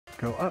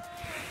Go up.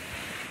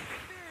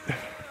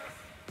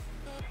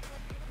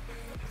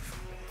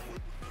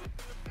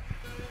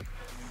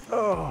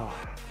 Oh,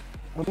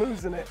 I'm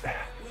losing it.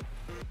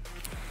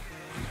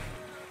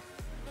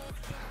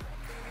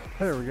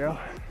 There we go.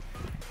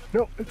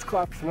 Nope, it's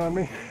collapsing on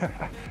me.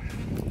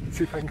 Let's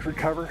see if I can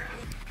recover.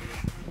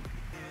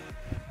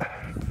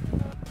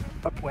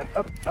 Up went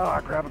up.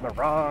 Oh, grabbing the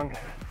wrong.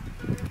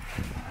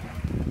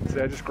 See,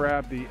 I just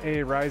grabbed the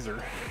A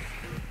riser.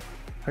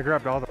 I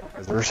grabbed all the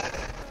risers.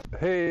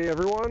 Hey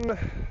everyone,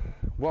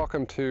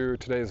 welcome to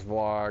today's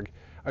vlog.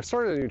 I've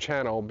started a new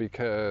channel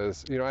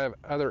because, I have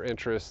other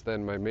interests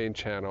than my main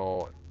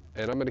channel,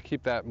 and I'm going to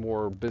keep that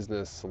more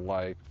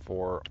business-like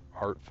for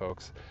art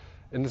folks.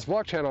 In this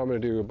vlog channel, I'm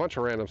going to do a bunch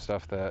of random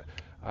stuff that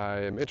I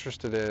am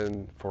interested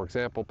in, for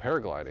example,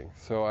 paragliding.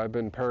 So I've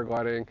been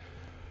paragliding,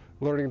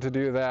 learning to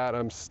do that.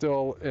 I'm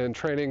still in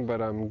training,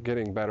 but I'm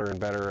getting better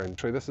and better. And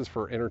actually, this is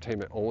for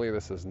entertainment only.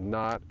 This is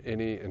not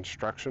any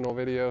instructional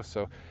video.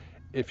 So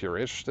if you're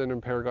interested in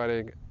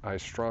paragliding, I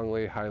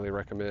strongly, highly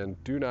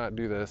recommend do not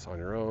do this on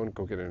your own.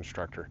 Go get an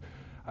instructor.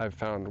 I've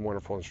found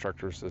wonderful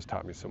instructors that has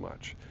taught me so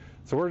much.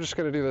 So we're just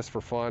going to do this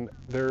for fun.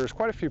 There's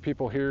quite a few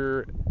people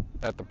here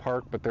at the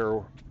park, but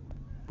they're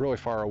really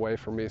far away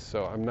from me,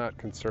 so I'm not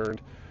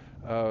concerned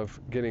of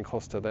getting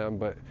close to them.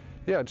 But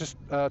yeah, just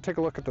take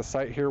a look at the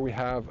site here. We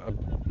have a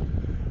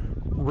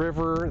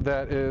river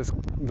that is,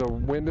 the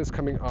wind is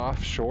coming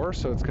offshore,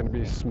 so it's going to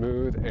be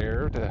smooth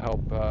air to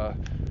help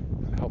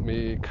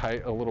me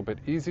kite a little bit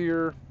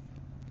easier.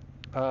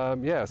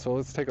 Yeah, so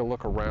let's take a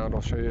look around.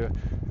 I'll show you.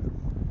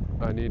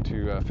 I need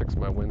to fix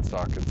my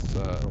windsock. It's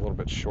a little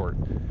bit short,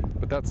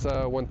 but that's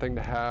one thing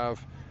to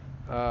have.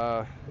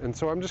 And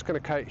so I'm just going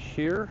to kite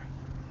here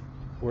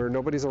where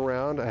nobody's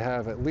around. I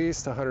have at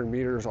least 100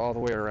 meters all the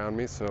way around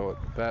me, so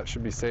that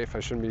should be safe. I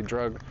shouldn't be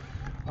dragged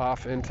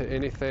off into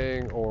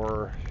anything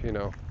or,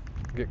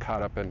 get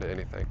caught up into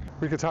anything.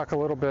 We could talk a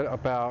little bit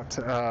about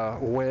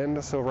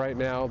wind. So right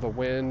now the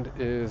wind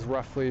is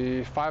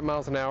roughly 5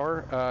 miles an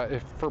hour.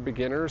 If for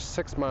beginners,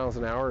 6 miles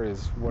an hour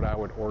is what I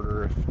would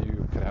order if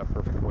you could have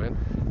perfect wind.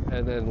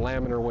 And then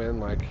laminar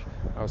wind, like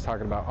I was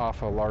talking about,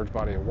 off a large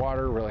body of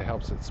water, really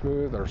helps it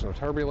smooth. There's no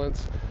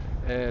turbulence,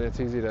 and it's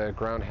easy to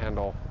ground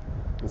handle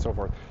and so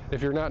forth.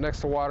 If you're not next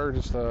to water,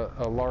 just a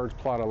large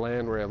plot of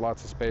land where you have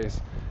lots of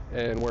space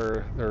and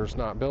where there's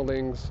not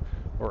buildings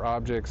or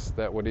objects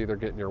that would either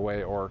get in your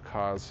way or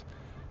cause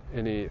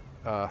any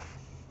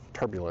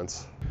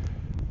turbulence.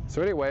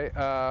 So anyway,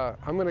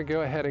 I'm going to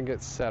go ahead and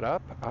get set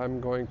up.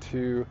 I'm going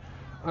to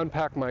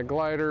unpack my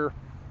glider,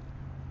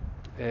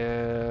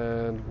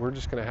 and we're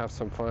just going to have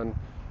some fun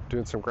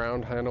doing some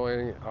ground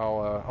handling.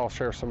 I'll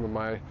share some of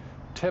my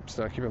tips.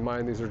 Now keep in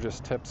mind, these are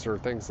just tips or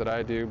things that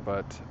I do,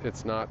 but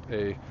it's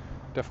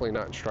definitely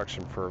not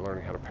instruction for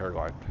learning how to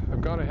paraglide.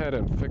 I've gone ahead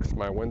and fixed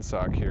my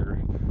windsock here.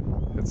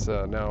 It's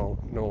now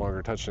no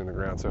longer touching the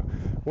ground. So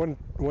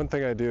one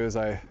thing I do is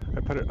I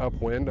put it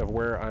upwind of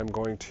where I'm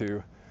going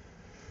to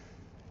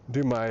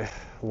do my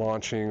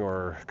launching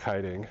or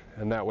kiting,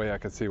 and that way I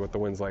can see what the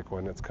wind's like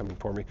when it's coming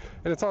for me.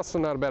 And it's also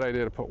not a bad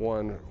idea to put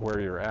one where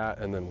you're at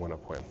and then one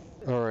upwind.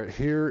 All right,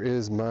 here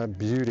is my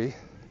beauty.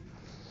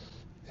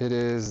 It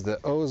is the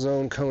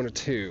Ozone Kona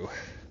 2,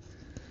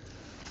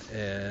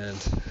 and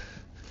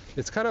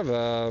it's kind of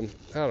a,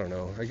 I don't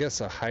know, I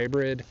guess a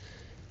hybrid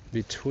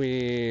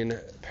between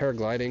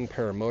paragliding,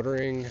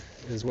 paramotoring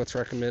is what's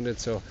recommended.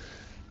 So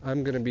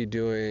I'm going to be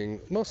doing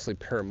mostly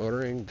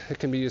paramotoring. It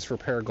can be used for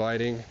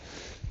paragliding.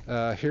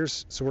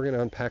 So we're going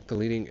to unpack the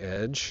leading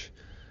edge.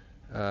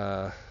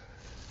 Yeah,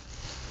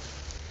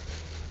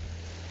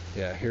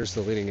 here's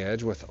the leading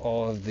edge with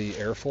all of the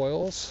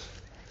airfoils.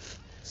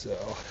 So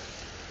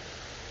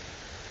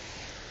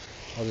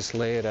I'll just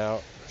lay it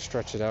out,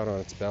 stretch it out on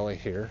its belly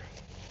here.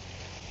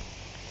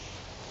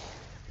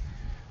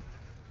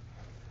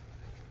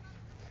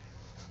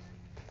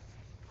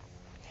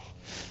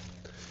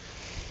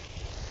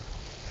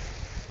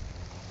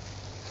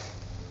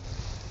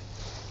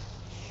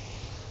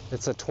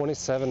 It's a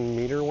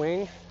 27-meter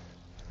wing,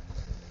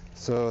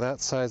 so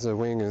that size of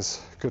wing is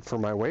good for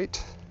my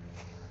weight.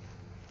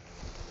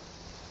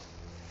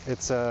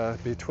 It's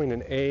between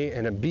an A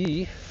and a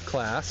B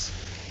class,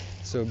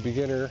 so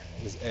beginner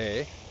is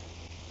A.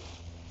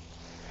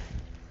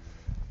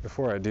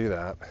 Before I do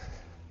that,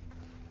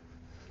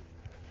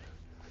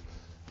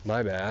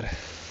 my bad,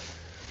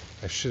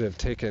 I should have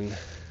taken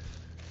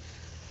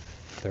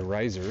the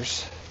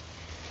risers,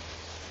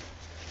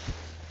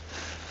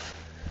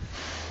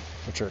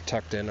 which are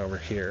tucked in over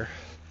here.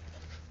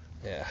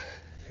 Yeah,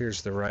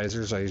 here's the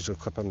risers. I usually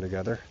clip them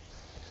together.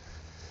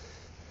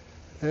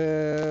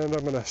 And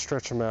I'm gonna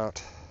stretch them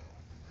out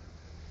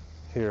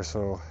here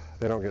so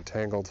they don't get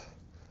tangled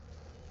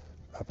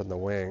up in the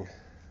wing.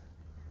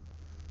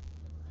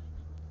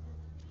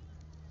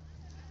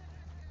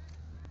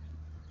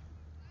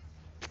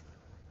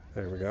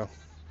 There we go.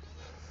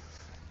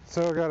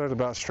 So I got it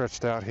about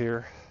stretched out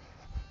here.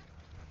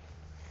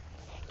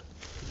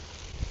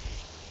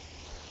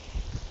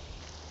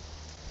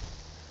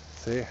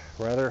 See,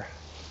 rather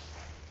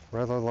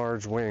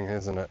large wing,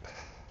 isn't it?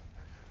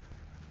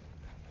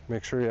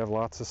 Make sure you have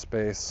lots of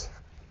space.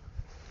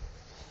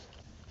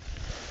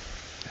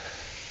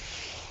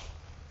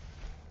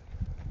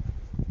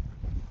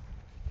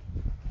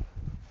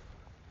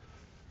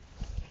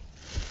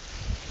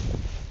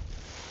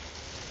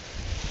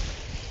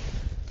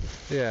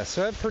 Yeah,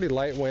 so I have pretty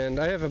light wind.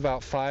 I have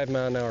about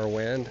 5-mile-an-hour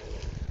wind.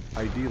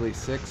 Ideally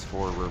 6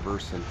 for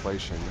reverse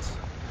inflations.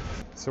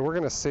 So we're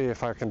gonna see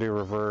if I can do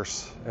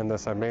reverse in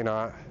this. I may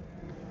not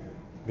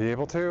be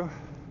able to.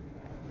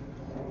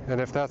 And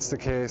if that's the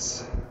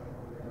case,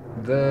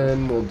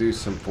 then we'll do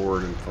some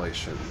forward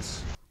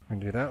inflations. We can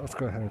do that. Let's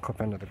go ahead and clip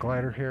into the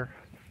glider here.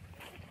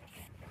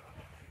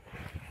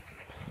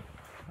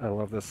 I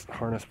love this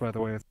harness, by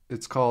the way.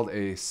 It's called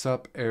a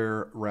Sup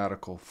Air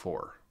Radical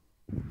 4.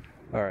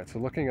 All right, so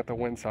looking at the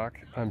windsock,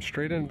 I'm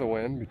straight into the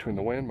wind, between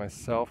the wind,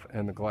 myself,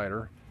 and the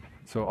glider.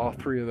 So all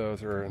three of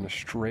those are in a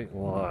straight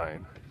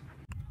line.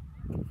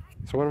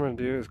 So what I'm going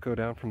to do is go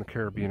down from the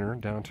carabiner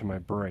down to my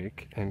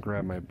brake and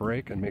grab my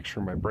brake and make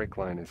sure my brake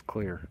line is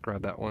clear.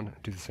 Grab that one,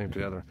 do the same to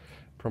the other.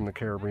 From the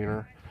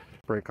carabiner,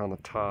 brake on the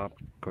top,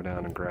 go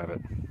down and grab it.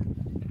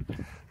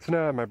 So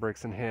now I have my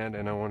brakes in hand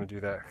and I want to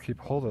do that. Keep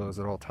hold of those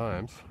at all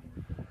times.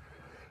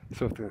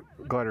 So if the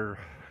glider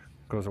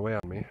goes away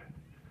on me,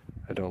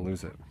 I don't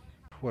lose it.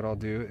 What I'll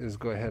do is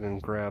go ahead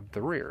and grab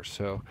the rear.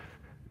 So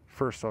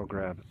first I'll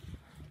grab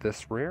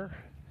this rear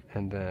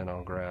and then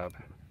I'll grab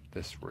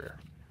this rear.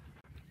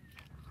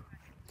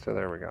 So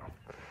there we go.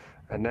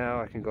 And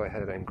now I can go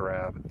ahead and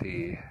grab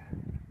the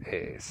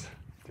A's,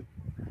 the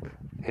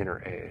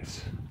inner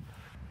A's.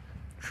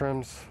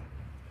 Trims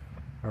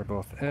are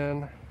both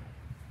in.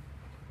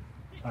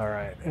 All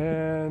right,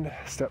 and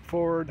step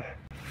forward.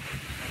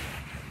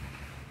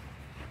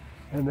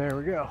 And there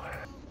we go.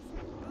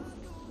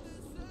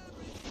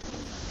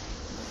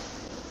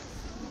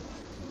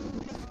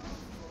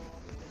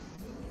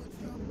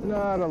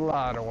 Not a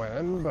lot of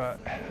wind,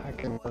 but I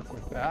can work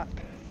with that.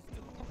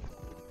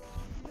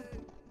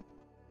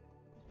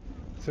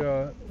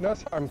 So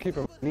notice how I'm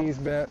keeping my knees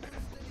bent.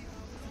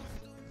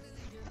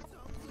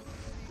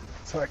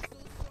 So I can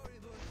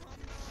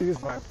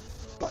use my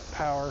butt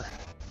power.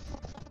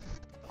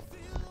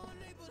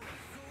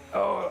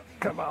 Oh,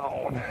 come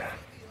on.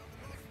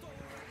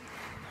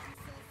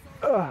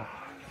 Ugh.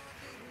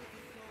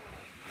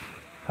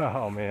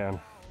 Oh man.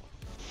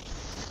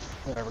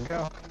 There we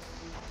go.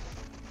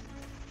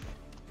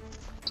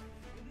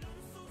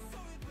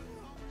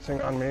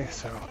 Sing on me,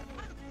 so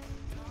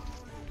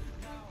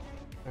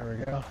there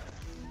we go.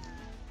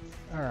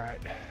 All right,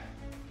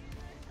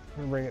 I'm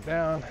gonna bring it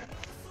down.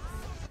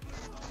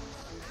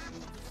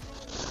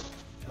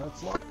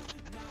 Let's look.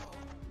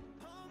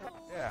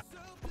 Yeah.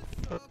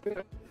 All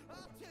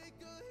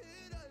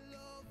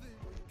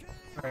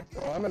right,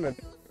 so I'm gonna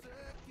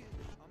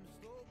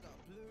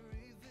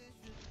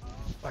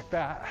like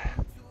that.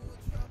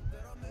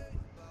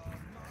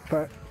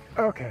 But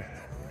okay.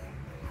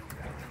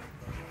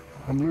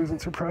 I'm losing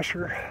some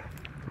pressure.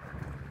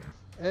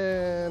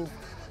 And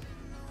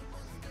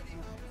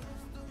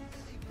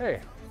hey,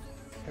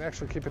 I can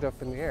actually keep it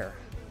up in the air.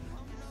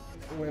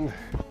 Wind,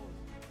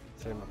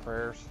 say my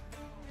prayers,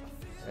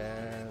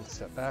 and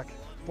step back,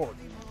 forward.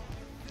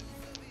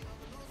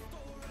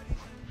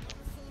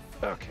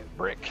 Okay,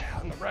 brake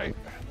on the right,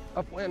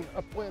 upwind,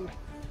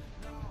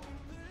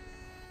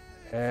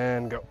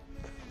 and go.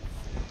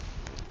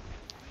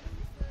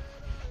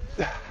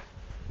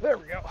 There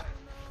we go.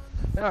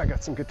 Now I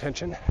got some good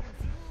tension.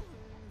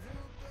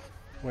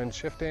 Wind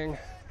shifting.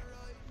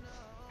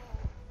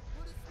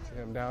 See,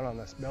 I'm down on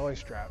this belly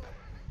strap.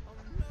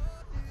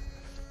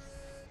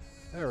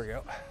 There we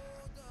go.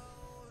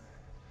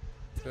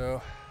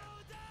 So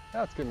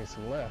that's giving me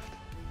some lift.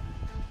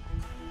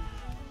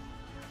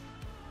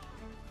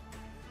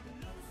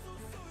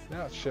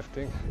 Now it's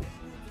shifting.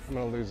 I'm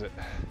gonna lose it.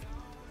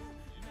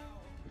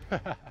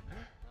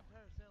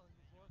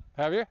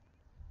 Have you?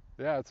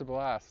 Yeah, it's a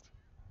blast.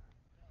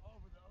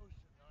 Over the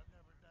ocean, I've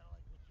never done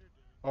like what you're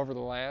doing. Over the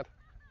land?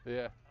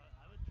 Yeah.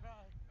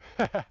 I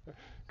would try.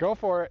 Go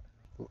for it.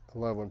 I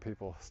love when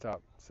people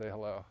stop and say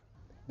hello.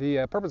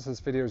 The purpose of this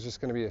video is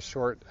just going to be a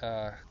short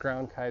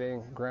ground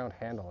kiting, ground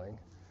handling.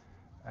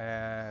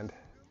 And,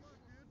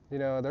 you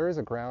know, there is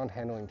a ground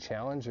handling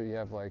challenge where you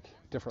have like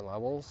different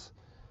levels,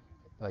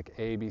 like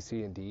A, B,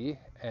 C, and D.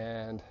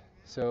 And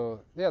so,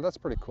 yeah, that's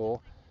pretty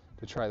cool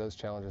to try those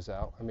challenges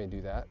out. I may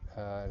do that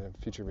in a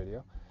future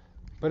video.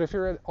 But if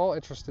you're at all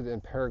interested in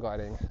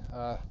paragliding,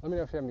 let me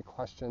know if you have any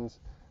questions.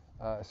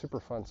 A super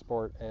fun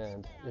sport,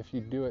 and if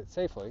you do it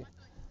safely,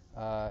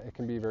 it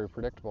can be very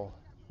predictable.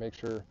 Make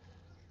sure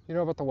you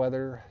know about the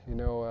weather, you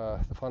know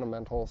the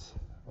fundamentals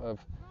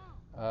of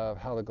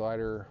how the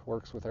glider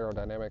works with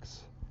aerodynamics,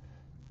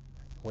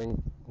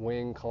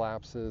 wing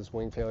collapses,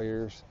 wing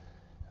failures,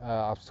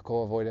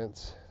 obstacle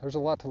avoidance. There's a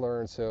lot to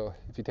learn, so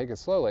if you take it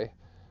slowly,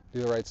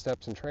 do the right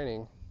steps in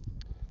training,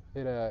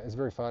 it is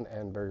very fun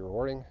and very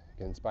rewarding.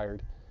 Get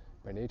inspired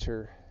by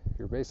nature.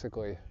 You're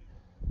basically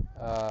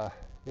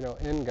you know,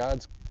 in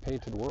God's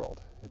painted world.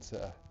 It's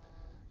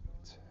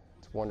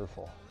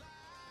wonderful.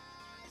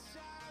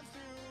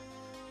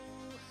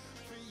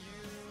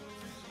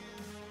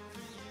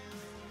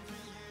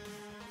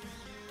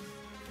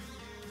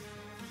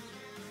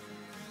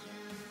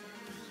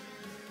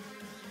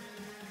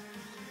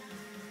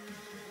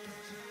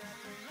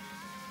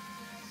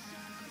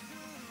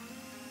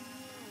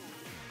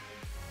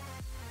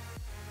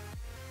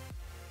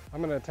 I'm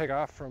gonna take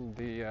off from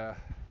the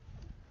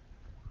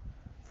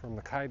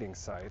kiting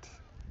site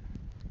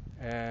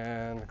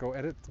and go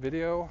edit the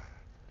video,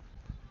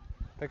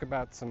 think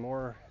about some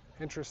more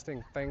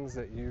interesting things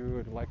that you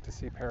would like to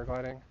see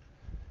paragliding,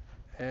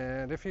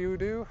 and if you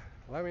do,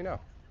 let me know.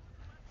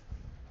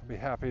 I'll be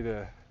happy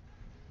to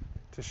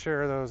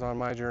share those on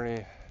my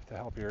journey to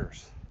help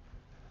yours.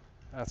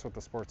 That's what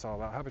the sport's all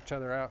about. Help each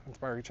other out,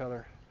 inspire each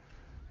other,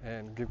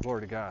 and give glory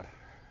to God.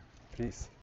 Peace.